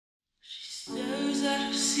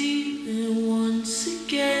ceiling once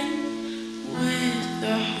again with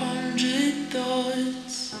 100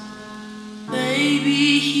 thoughts.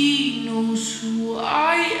 Maybe he knows who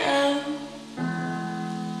I am.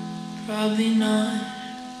 Probably not.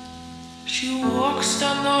 She walks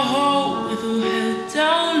down the hall with her head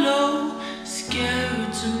down low,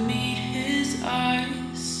 scared to meet his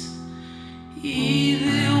eyes.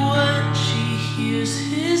 Even when she hears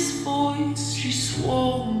his voice, she's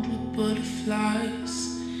swarmed with butterflies.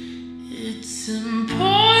 It's impossible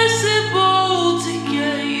to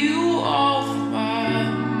get you off my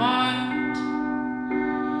mind.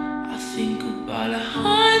 I think about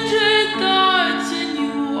 100 thoughts and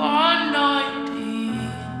you are 99.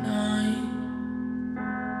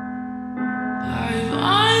 I've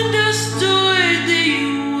understood that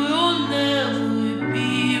you will never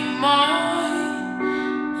be mine,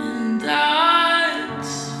 and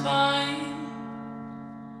that's fine.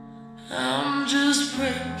 I'm just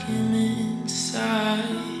breaking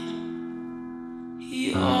inside.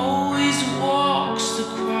 He always walks the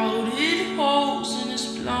crowded halls and is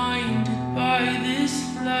blinded by this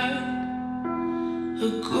light. A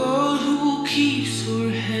girl who keeps her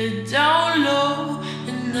head down low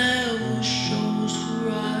and never shows her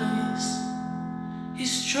eyes.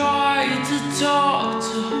 He's tried to talk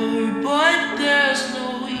to her, but there's no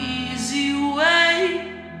easy way.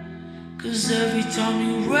 'Cause every time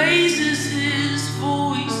he raises his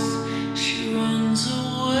voice, she runs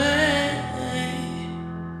away.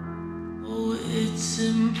 Oh, it's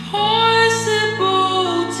impossible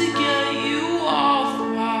to get you off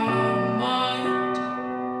my mind.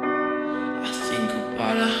 I think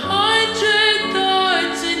about 100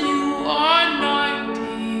 thoughts and you are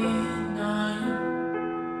 99.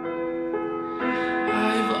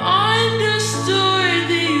 I've understood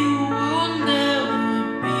that you will never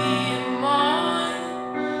be mine,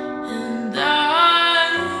 and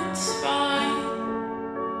that's fine.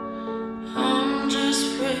 I'm just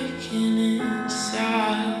breaking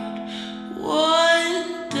inside. One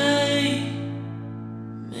day,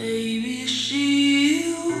 maybe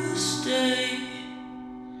she'll stay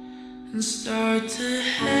and start to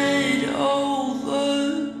head over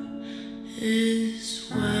his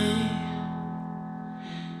way.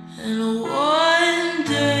 And one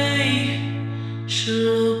day she'll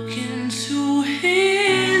look into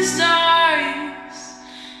his eyes,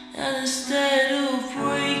 and instead of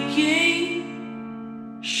breaking,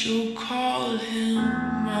 she'll call him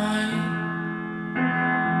mine.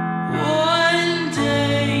 One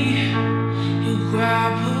day he'll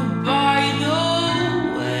grab her by the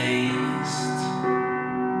waist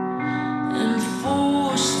and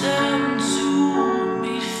force them to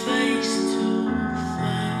meet face to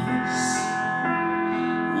face.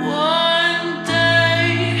 One day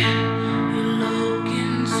he'll look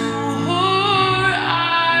into her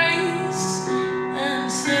eyes and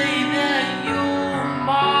say that you're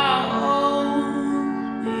my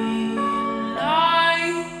only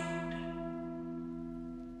light.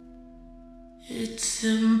 It's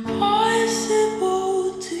impossible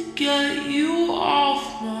to get you off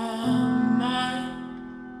my mind.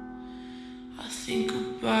 I think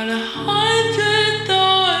about 100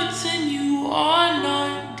 thoughts and you are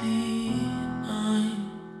 99.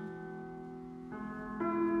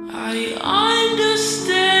 I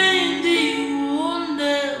understand that you will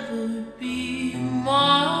never be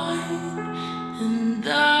mine, and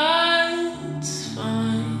that's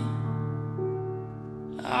fine.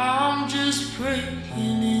 I'm just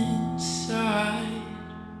breaking inside.